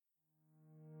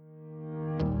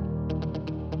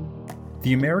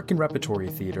The American Repertory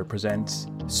Theater presents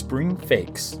Spring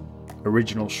Fakes,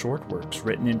 original short works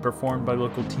written and performed by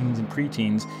local teens and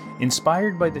preteens,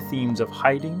 inspired by the themes of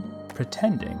hiding,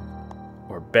 pretending,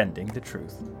 or bending the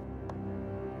truth.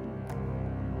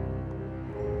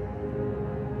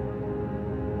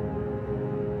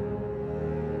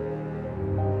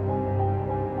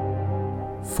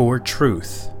 For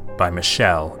Truth by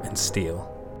Michelle and Steele.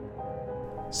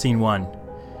 Scene 1.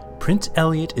 Prince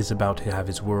Elliot is about to have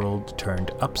his world turned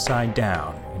upside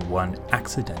down in one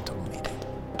accidental meeting.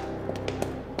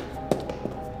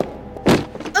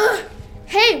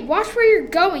 Hey, watch where you're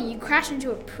going. You crash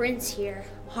into a prince here.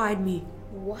 Hide me.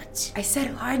 What? I said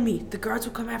hide me. The guards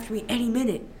will come after me any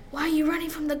minute. Why are you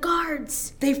running from the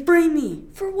guards? They frame me.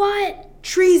 For what?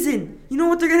 Treason. You know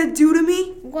what they're gonna do to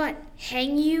me? What,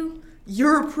 hang you?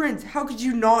 You're a prince. How could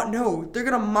you not know? They're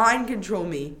gonna mind control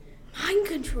me. Mind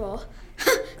control?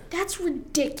 That's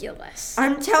ridiculous.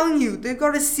 I'm telling you, they've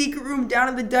got a secret room down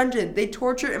in the dungeon. They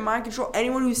torture and mind control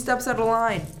anyone who steps out of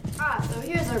line. So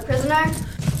here's our prisoner.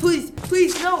 Please,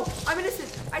 no. I'm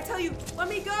innocent. I tell you, let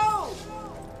me go.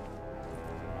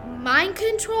 Mind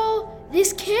control?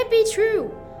 This can't be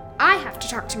true. I have to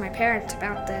talk to my parents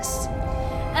about this.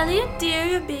 Elliot, dear,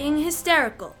 you're being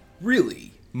hysterical.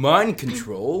 Really? Mind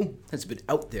control? That's a bit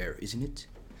out there, isn't it?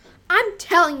 I'm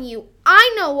telling you,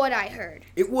 I know what I heard.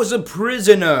 It was a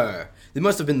prisoner! They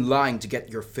must have been lying to get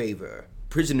your favor.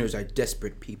 Prisoners are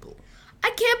desperate people. I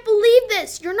can't believe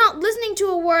this. You're not listening to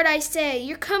a word I say.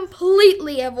 You're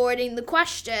completely avoiding the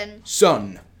question.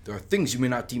 Son, there are things you may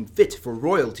not deem fit for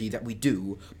royalty that we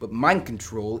do, but mind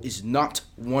control is not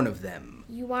one of them.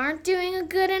 You aren't doing a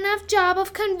good enough job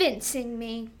of convincing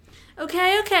me.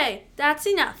 Okay, that's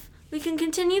enough. We can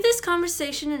continue this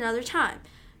conversation another time.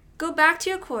 Go back to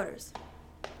your quarters.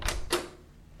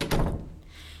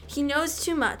 He knows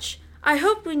too much. I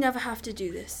hope we never have to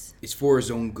do this. It's for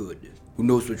his own good. Who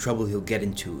knows what trouble he'll get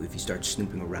into if he starts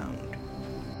snooping around.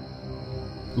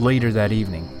 Later that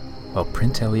evening, while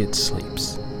Prince Elliot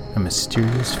sleeps, a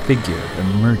mysterious figure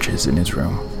emerges in his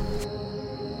room.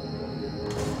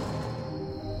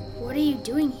 What are you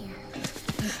doing here?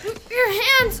 Your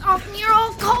hands off me or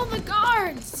I'll call the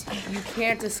guards! You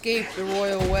can't escape the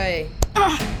royal way.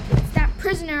 It's that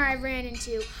prisoner I ran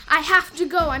into. I have to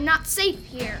go. I'm not safe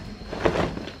here.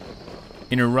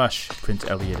 In a rush, Prince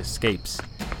Elliot escapes,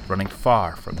 running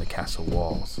far from the castle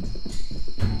walls.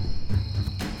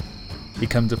 He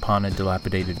comes upon a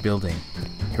dilapidated building,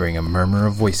 hearing a murmur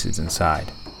of voices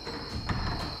inside.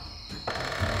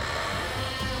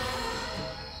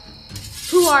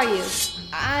 Who are you?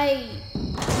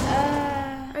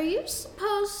 Are you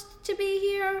supposed to be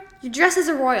here? Your dress is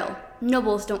a royal.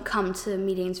 Nobles don't come to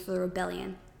meetings for the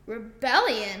rebellion.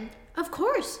 Rebellion? Of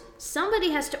course.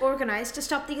 Somebody has to organize to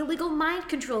stop the illegal mind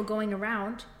control going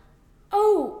around.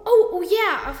 Oh,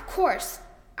 yeah, of course.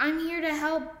 I'm here to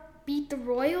help beat the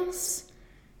royals.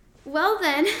 Well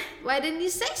then, why didn't you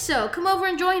say so? Come over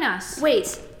and join us.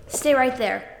 Wait, stay right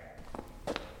there.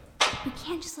 We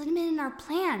can't just let him in our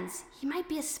plans. He might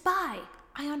be a spy.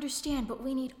 I understand, but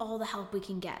we need all the help we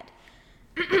can get.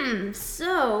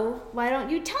 So, why don't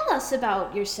you tell us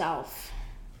about yourself?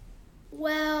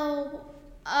 Well,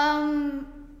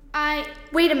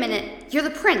 Wait a minute. You're the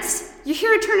prince. You're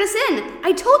here to turn us in.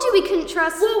 I told you we couldn't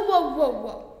trust...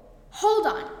 Whoa. Hold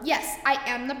on. Yes, I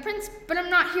am the prince, but I'm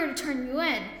not here to turn you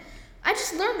in. I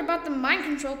just learned about the mind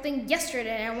control thing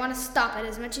yesterday and I want to stop it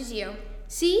as much as you.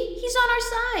 See? He's on our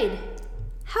side.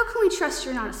 How can we trust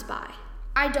you're not a spy?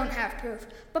 I don't have proof,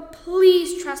 but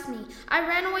please trust me. I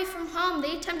ran away from home.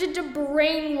 They attempted to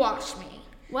brainwash me.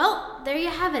 Well, there you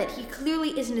have it. He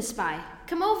clearly isn't a spy.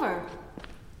 Come over.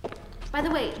 By the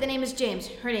way, the name is James.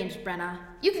 Her name's Brenna.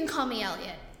 You can call me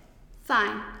Elliot.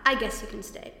 Fine. I guess you can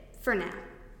stay. For now.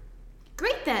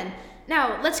 Great then.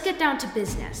 Now, let's get down to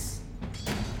business.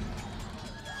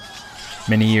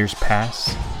 Many years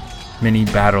pass, many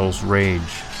battles rage,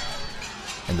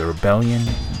 and the rebellion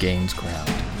gains ground.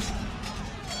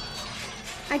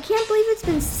 I can't believe it's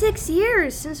been 6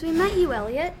 years since we met you,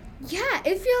 Elliot. Yeah,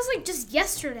 it feels like just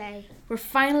yesterday. We're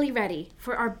finally ready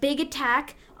for our big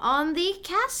attack on the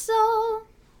castle.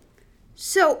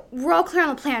 So, we're all clear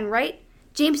on the plan, right?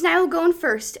 James and I will go in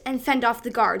first and fend off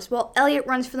the guards while Elliot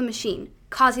runs for the machine,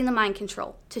 causing the mind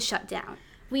control to shut down.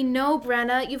 We know,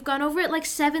 Brenna. You've gone over it like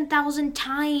 7,000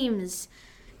 times.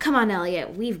 Come on,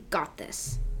 Elliot. We've got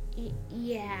this.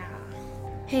 Yeah.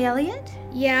 Hey, Elliot?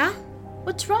 Yeah?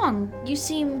 What's wrong? You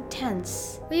seem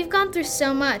tense. We've gone through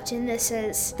so much, and this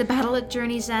is... The battle at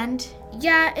Journey's End?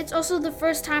 Yeah, it's also the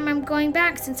first time I'm going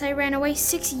back since I ran away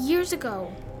 6 years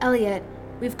ago. Elliot,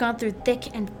 we've gone through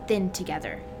thick and thin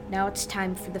together. Now it's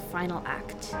time for the final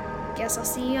act. Guess I'll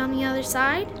see you on the other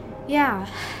side. Yeah.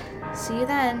 See you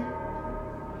then.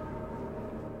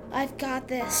 I've got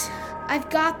this. I've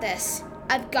got this.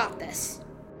 I've got this.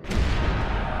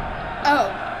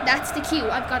 Oh, that's the cue.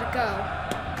 I've got to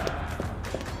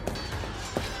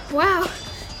go. Wow,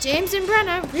 James and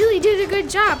Brenna really did a good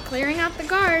job clearing out the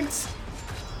guards.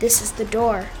 This is the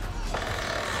door.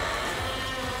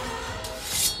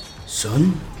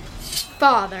 Son?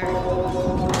 Father.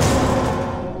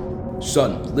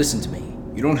 Son, listen to me.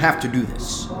 You don't have to do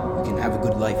this. You can have a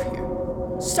good life here.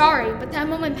 Sorry, but that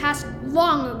moment passed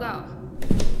long ago.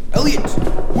 Elliot,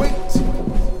 wait!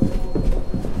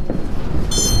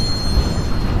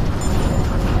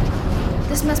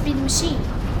 This must be the machine.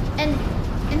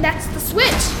 And that's the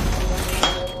switch.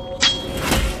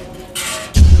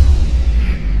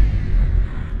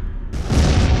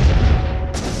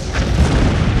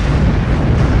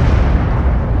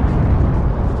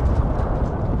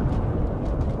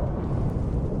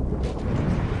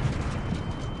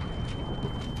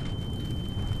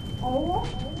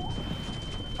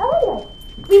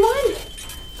 We won!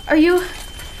 Are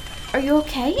you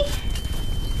okay?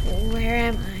 Where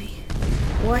am I?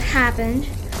 What happened?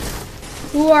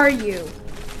 Who are you?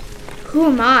 Who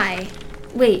am I?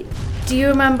 Wait, do you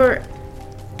remember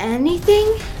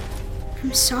anything?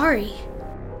 I'm sorry.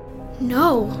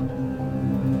 No.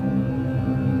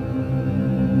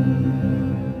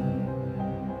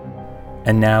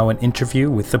 And now an interview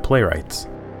with the playwrights.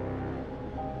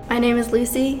 My name is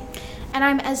Lucy. And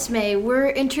I'm Esme. We're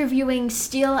interviewing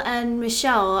Steele and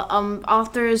Michelle,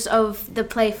 authors of the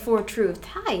play For Truth.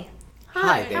 Hi.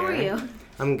 Hi there. How are you?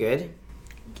 I'm good.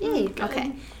 Good.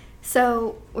 Okay.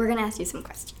 So we're going to ask you some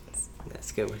questions.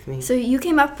 That's good with me. So you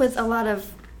came up with a lot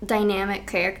of dynamic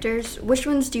characters. Which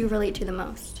ones do you relate to the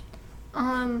most?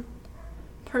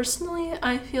 Personally,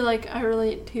 I feel like I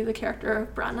relate to the character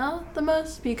of Brenna the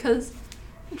most because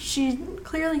she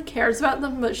clearly cares about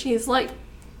them, but she's like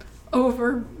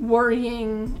over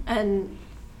worrying and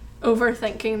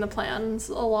overthinking the plans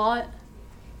a lot.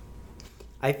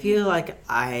 I feel like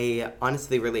I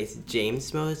honestly relate to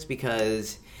James most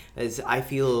because as I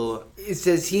feel it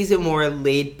says he's a more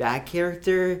laid back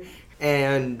character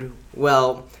and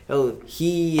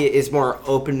he is more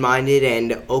open-minded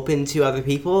and open to other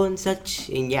people and such,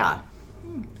 and yeah.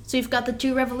 So you've got the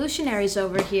two revolutionaries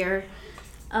over here.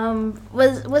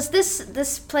 Was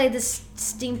this play, this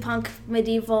steampunk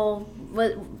medieval,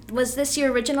 was this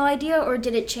your original idea or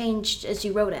did it change as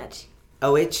you wrote it?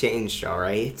 Oh, it changed, all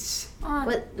right.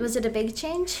 Was it a big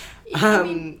change? I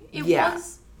mean, it yeah.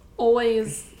 was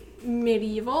always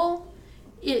medieval.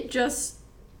 It just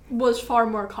was far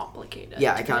more complicated.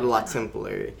 Yeah, it got a lot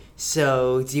simpler.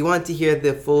 So, do you want to hear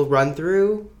the full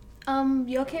run-through?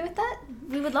 You okay with that?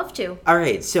 We would love to. All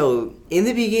right. So in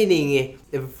the beginning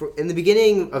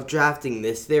of drafting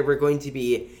this, there were going to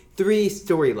be 3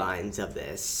 storylines of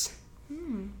this.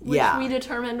 Which we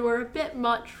determined were a bit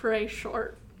much for a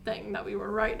short thing that we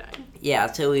were writing. Yeah.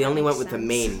 So we only went with the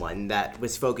main one that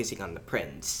was focusing on the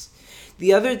prince.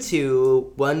 The other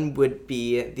 2, one would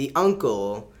be the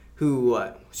uncle who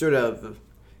sort of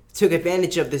took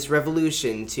advantage of this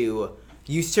revolution to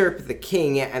usurp the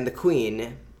king and the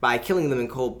queen by killing them in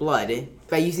cold blood,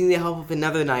 by using the help of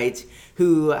another knight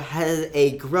who has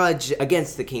a grudge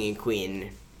against the king and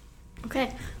queen.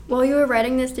 Okay. While you were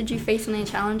writing this, did you face any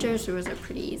challenges, or was it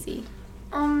pretty easy?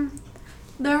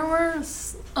 There were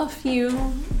a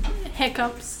few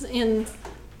hiccups in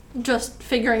just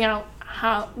figuring out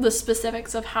how the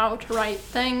specifics of how to write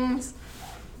things,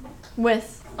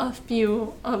 with a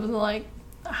few of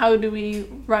how do we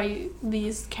write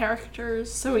these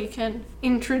characters so we can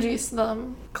introduce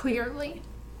them clearly.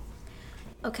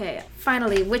 Okay,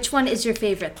 finally, which one is your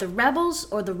favorite, the rebels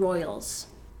or the royals?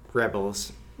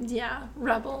 Rebels. Yeah,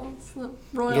 rebels. The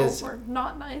royals were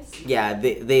not nice. Yeah,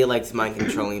 they liked mind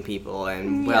controlling people,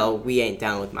 and we ain't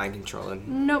down with mind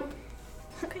controlling. Nope.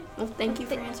 Okay. Well, thank you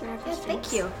for answering our questions.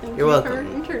 Thank you. You're welcome. For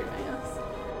interviewing us.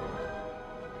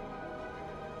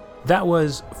 That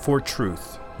was For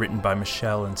Truth, written by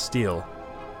Michelle and Steele.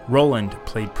 Roland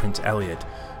played Prince Elliot.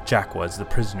 Jack was the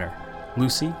prisoner.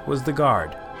 Lucy was the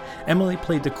guard. Emily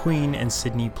played the queen, and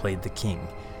Sydney played the king.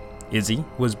 Izzy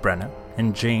was Brenna,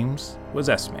 and James was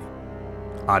Esme.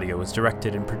 Audio was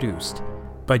directed and produced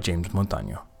by James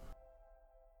Montaño.